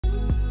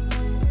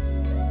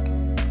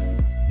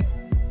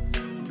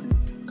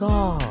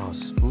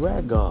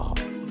Vega,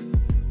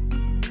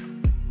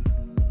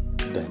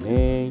 then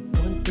age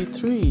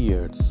 23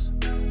 years,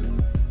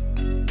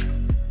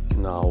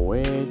 now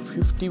age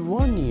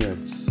 51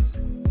 years.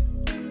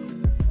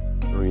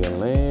 Real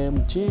name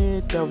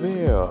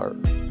Tavare.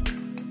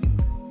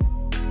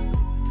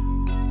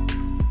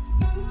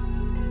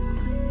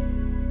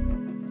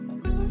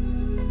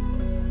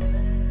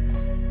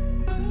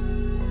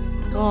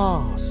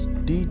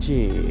 Dee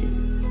Jay,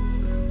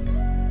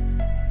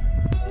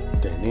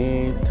 then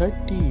age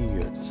 30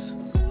 years,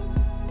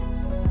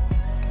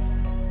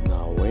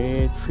 now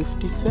age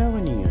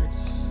 57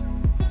 years.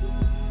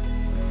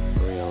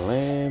 Real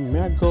name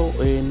Miguel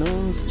A.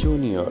 Nunez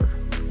Jr.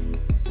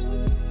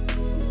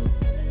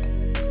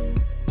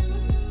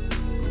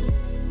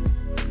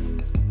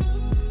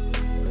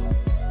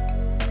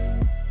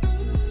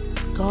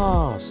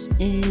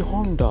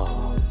 Honda,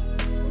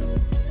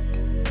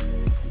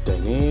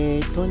 then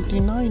age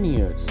 29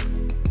 years,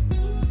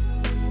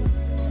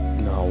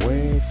 now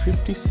age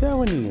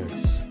 57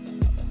 years.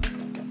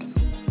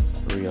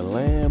 Real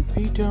name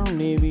Peter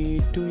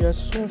Navy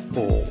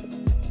Tuiasosopo.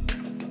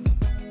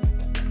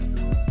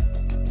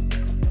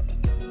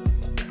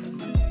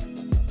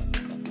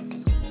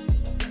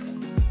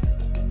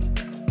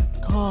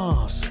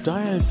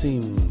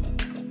 Studi,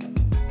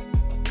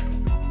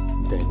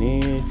 then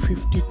age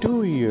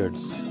 52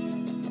 years,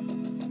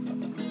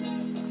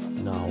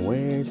 now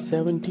age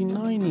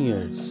 79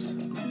 years.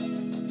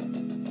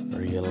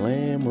 Real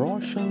name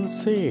Roshan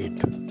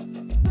Sagat.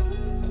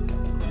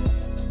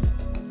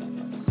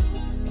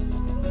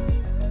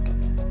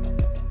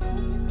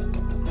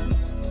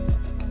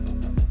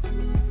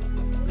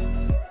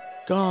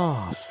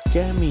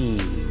 Scammy,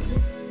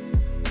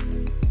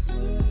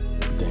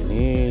 then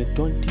age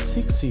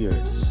 26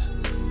 years,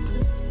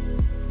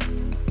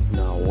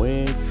 now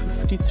age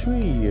 53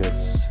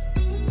 years.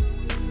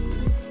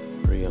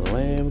 Real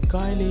name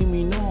Kylie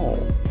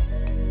Minogue.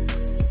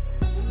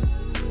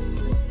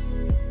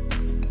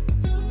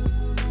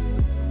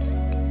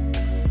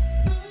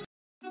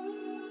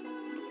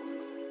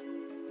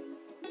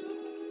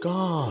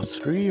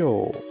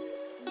 Rio,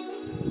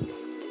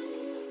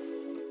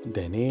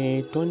 then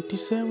age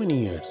 27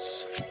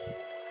 years,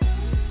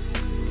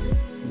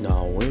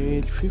 now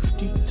age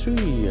 53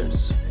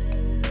 years.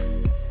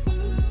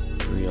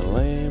 Real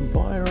name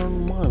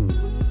Mammone.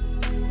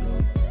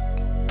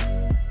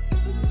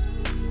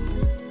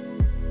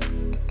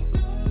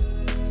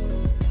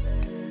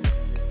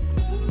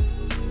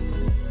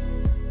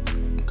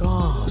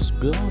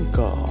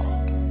 Blanka,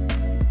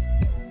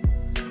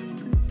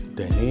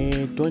 then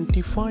age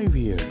 25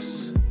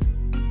 years,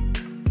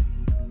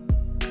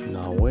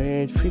 now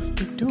age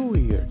 52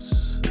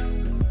 years.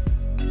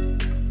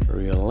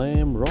 Real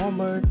name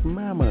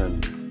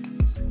Mammone.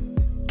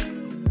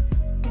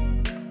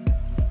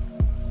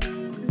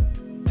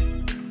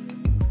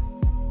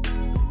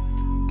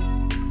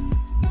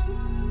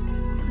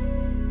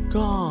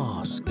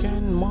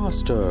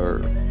 Master,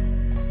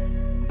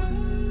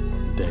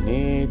 then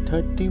age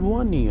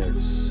 31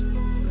 years,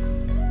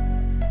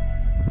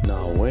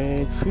 now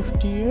age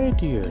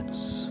 58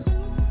 years.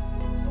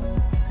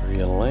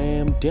 Real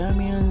name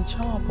Damian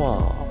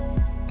Chapa.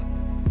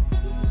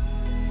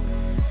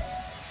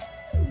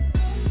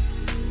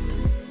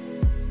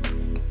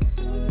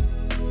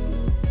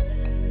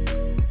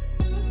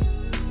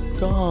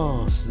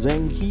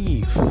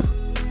 Zangief,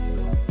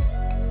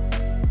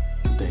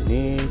 then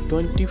age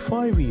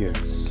 25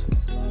 years,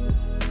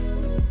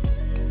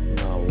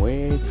 now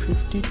age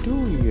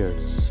 52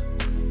 years.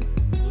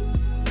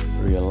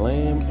 Real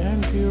name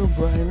Andrew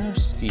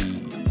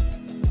Brinerski.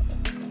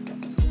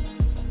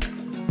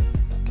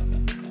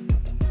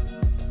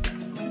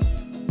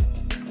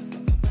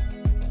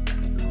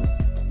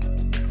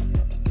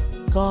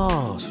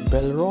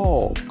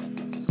 Balrog,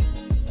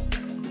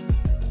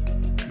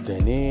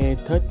 then age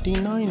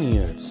 39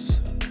 years,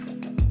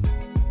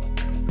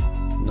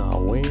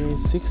 now age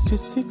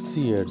 66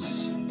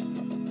 years.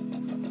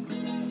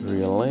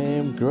 Real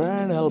name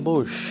Grand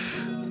Elbush.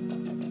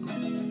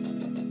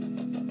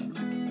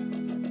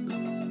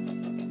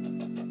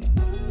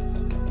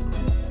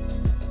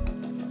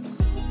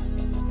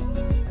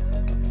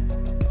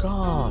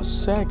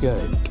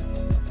 Sagat,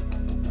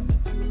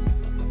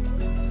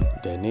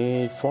 then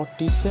age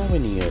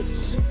 47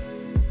 years,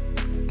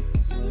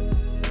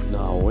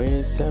 now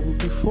age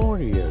 74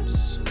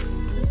 years.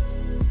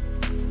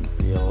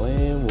 Real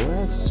name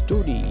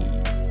Studi.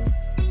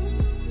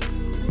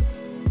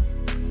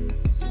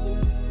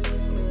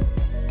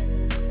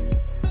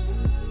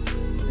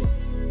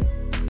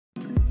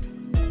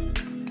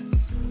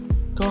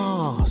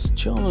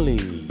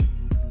 Charlie,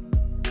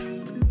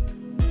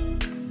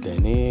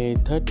 then age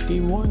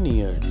 31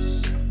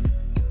 years,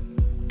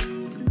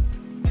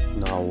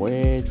 now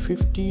age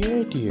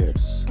 58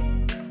 years.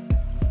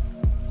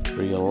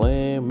 Real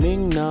name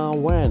Ming-Na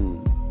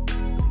Wen.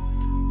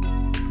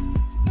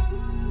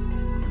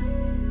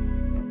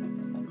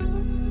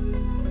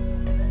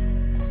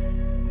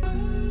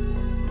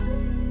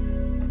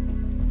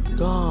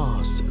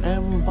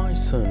 M.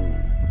 Bison,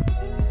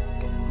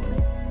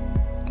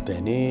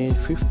 then aged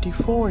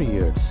 54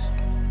 years.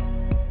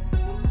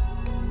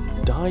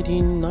 Died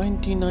in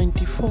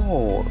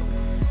 1994.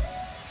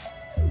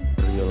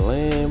 Real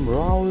name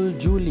Raul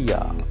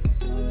Julia.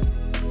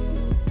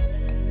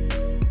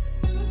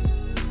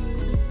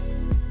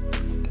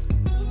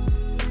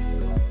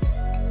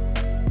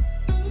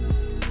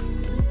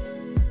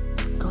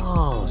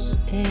 Cast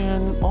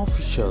and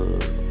official.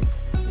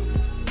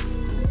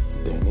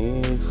 Then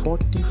aged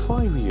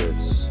 45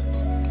 years.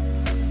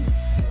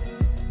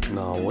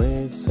 Now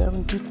aged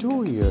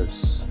 72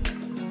 years.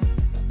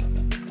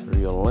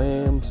 Real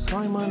name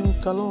Simon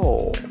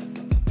Callow.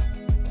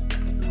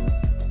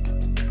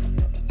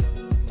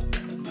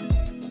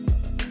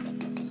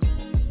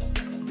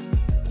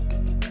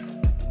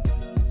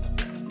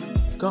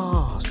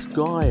 Gas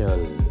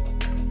Goyle.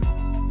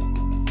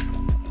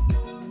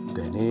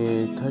 Then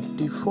aged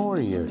 34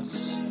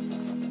 years.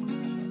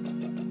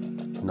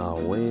 Now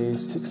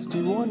aged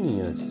 61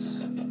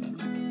 years.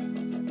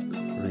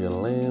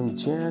 Real name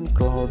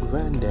Jean-Claude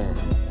Van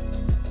Damme.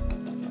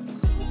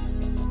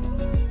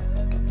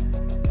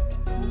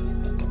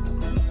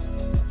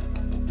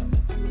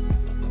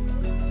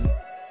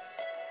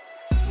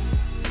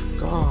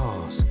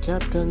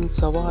 Captain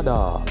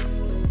Savada.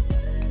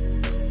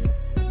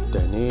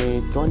 Then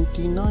aged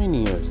 29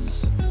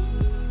 years.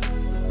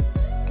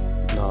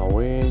 Now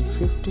aged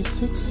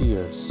 56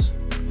 years.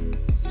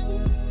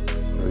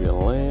 Real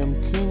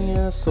name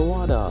Kenya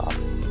Sawada.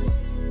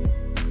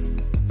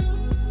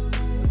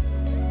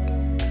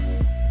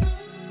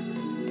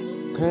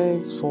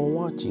 Thanks for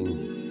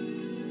watching.